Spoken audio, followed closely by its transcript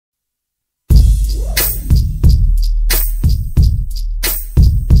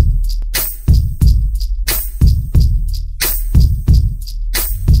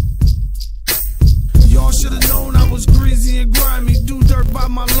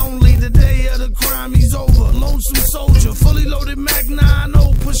lonely, the day of the crime, he's over. Lonesome soldier, fully loaded Mac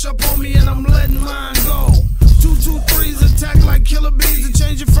 9-0. Push up on me and I'm letting mine go. 223s attack like killer bees. To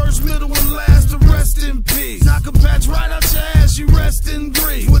change your first, middle, and last to rest in peace. Knock a patch right out your ass, you rest in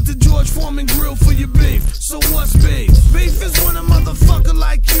grief. With the George Foreman grill for your beef. So what's beef? Beef is when a motherfucker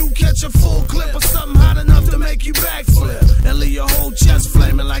like you catch a full clip of something hot enough to make you backflip and leave your whole chest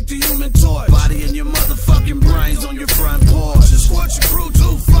flaming like the Human Torch. Body in your motherfucking brains on your front porch. Just squat your crew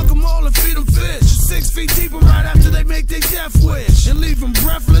too, fuck them all and feed them fish. 6 feet deep and right after they make their death wish. And leave them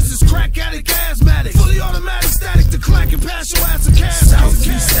breathless as crack addict asthmatic. Fully automatic static to clack and pass your ass a cab.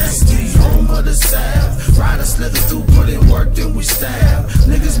 Southeast SD, home of the South. Rider slither through, put in work, then we stab.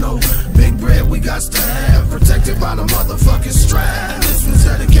 Niggas know big bread we got to have. Protected by the motherfucking strap. And this one's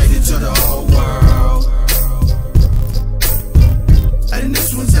dedicated to the whole world. And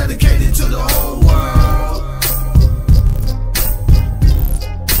this one's dedicated to the whole world.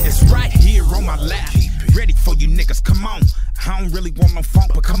 It's right here on my lap. Ready for you niggas, come on. I don't really want no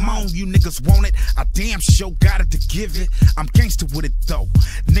funk, but come on, you niggas want it. I damn sure got it to give it. I'm gangster with it though,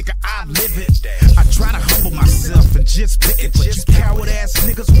 nigga, I live it. I try to humble myself and just pick it, but you coward ass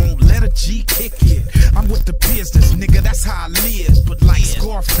niggas won't let a G kick it. I'm with the business, nigga, that's how I live. But like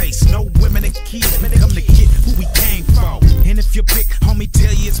Scarface, no women and kids, man, come to get who we came for. And if your big homie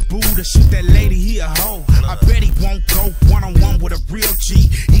tell you it's boo to shoot that lady, he a hoe. I bet he won't go one-on-one with a real G.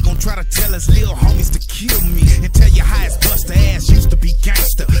 He gon' try to tell his little homies to kill me and tell you how his buster ass used to be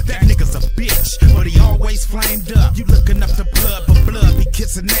gangster. That nigga's a bitch, but he always flamed up. You looking up to blood, but blood be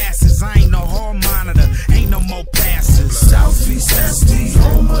kissing asses. I ain't no hall monitor, ain't no more passes. Southeast SD,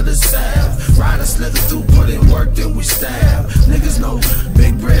 home of the South. Rider slither through, put in work, then we stab. Niggas know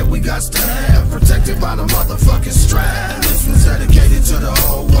big bread we got to have. Protected by the motherfucking strap. And this one's dedicated to the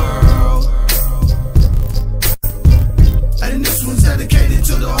whole world. And this one's dedicated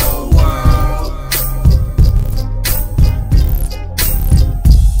to the whole world.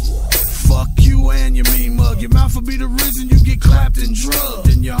 Fuck you and your mean mug. Your mouth will be the reason you get clapped and drugged.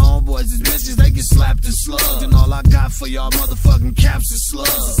 And your homeboys is bitches, they get slapped and slugged. And all I got for y'all motherfucking caps is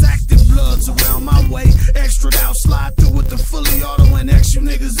slugs. It's active bloods around my way. Extra out, slide through with the fully auto and X you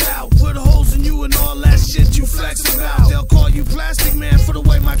niggas out. Put holes in you and all that shit you flex about. They'll call you plastic man for the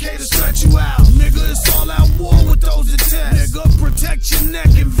way my cater stretch you out. Nigga, it's all out war with those that test. Nigga, protect your neck,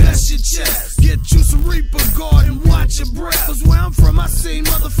 invest your chest. Get you some Reaper guard and watch your breath. Cause where I'm from, I seen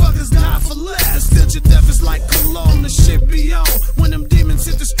motherfuckers die for less. The stench of death is like cologne, the shit be on. When them demons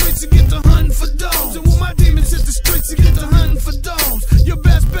hit the streets and get to hunting for domes. And when my demons hit the streets and get to hunting for domes. Your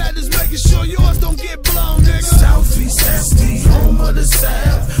best bet is making sure yours don't get blown, nigga. Southeast SD, home of the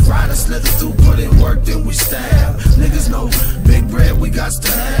South. Rider slither through, put in work, then we stab. Niggas know big bread we got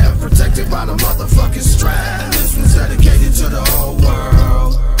to have. Protected by the motherfucking strap. And this one's dedicated to the whole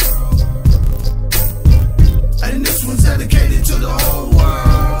world. And this one's dedicated to the whole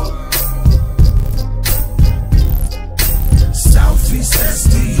world. Southeast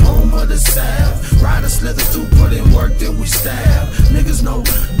SD, home of the South. Rider slither through, put in work, then we stab. Niggas know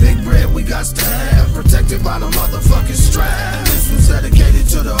big bread we got to have. Protected by the motherfucking strap. And this one's dedicated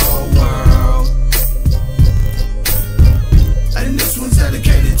to the whole world. And this one's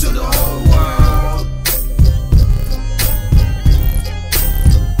dedicated to the whole world.